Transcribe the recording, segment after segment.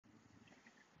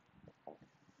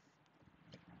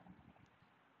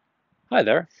Hi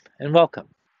there, and welcome.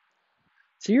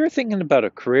 So, you're thinking about a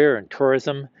career in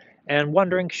tourism and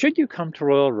wondering should you come to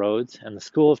Royal Roads and the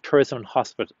School of Tourism and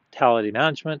Hospitality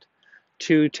Management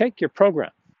to take your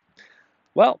program?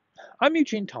 Well, I'm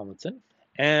Eugene Tomlinson,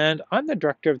 and I'm the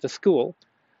director of the school.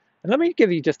 And let me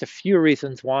give you just a few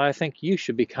reasons why I think you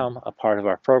should become a part of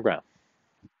our program.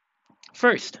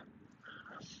 First,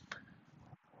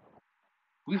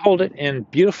 we hold it in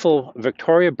beautiful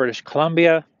Victoria, British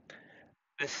Columbia.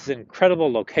 This is an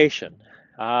incredible location.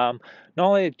 Um, Not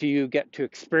only do you get to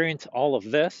experience all of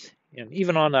this, and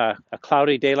even on a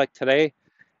cloudy day like today,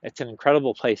 it's an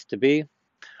incredible place to be.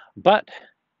 But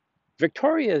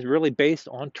Victoria is really based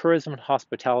on tourism and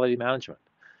hospitality management.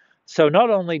 So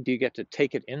not only do you get to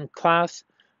take it in class,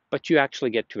 but you actually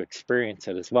get to experience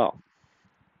it as well.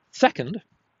 Second,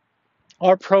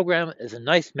 our program is a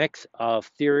nice mix of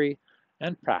theory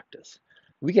and practice.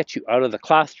 We get you out of the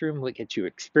classroom, we get you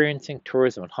experiencing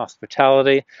tourism and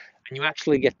hospitality, and you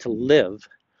actually get to live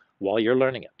while you're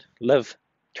learning it. Live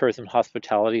tourism and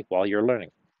hospitality while you're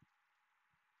learning.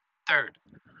 Third,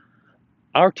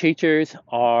 our teachers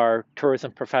are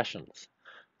tourism professionals.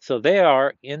 So they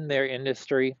are in their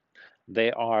industry, they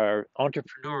are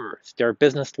entrepreneurs, they're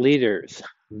business leaders,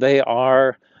 they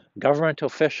are government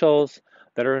officials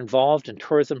that are involved in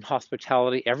tourism and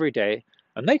hospitality every day,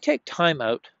 and they take time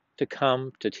out to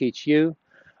come to teach you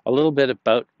a little bit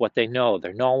about what they know,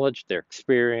 their knowledge, their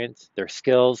experience, their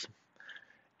skills.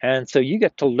 And so you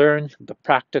get to learn the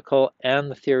practical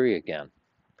and the theory again.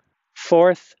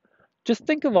 Fourth, just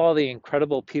think of all the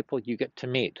incredible people you get to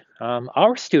meet.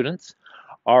 Our students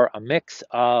are a mix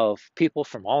of people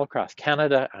from all across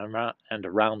Canada and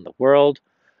around the world,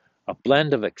 a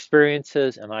blend of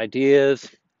experiences and ideas,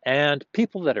 and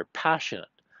people that are passionate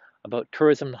about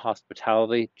tourism and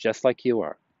hospitality, just like you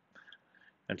are.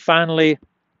 And finally,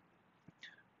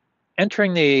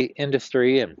 entering the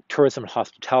industry in tourism and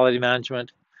hospitality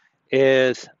management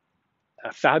is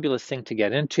a fabulous thing to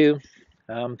get into.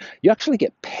 You actually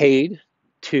get paid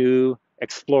to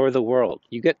explore the world.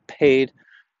 You get paid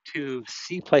to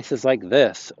see places like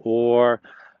this or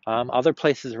other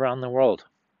places around the world.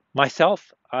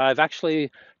 Myself, I've actually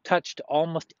touched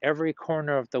almost every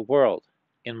corner of the world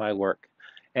in my work,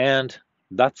 and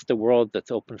that's the world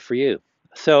that's open for you.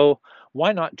 So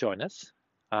why not join us?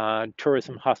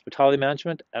 Tourism Hospitality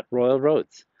Management at Royal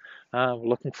Roads.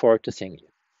 Looking forward to seeing you.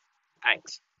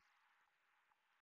 Thanks.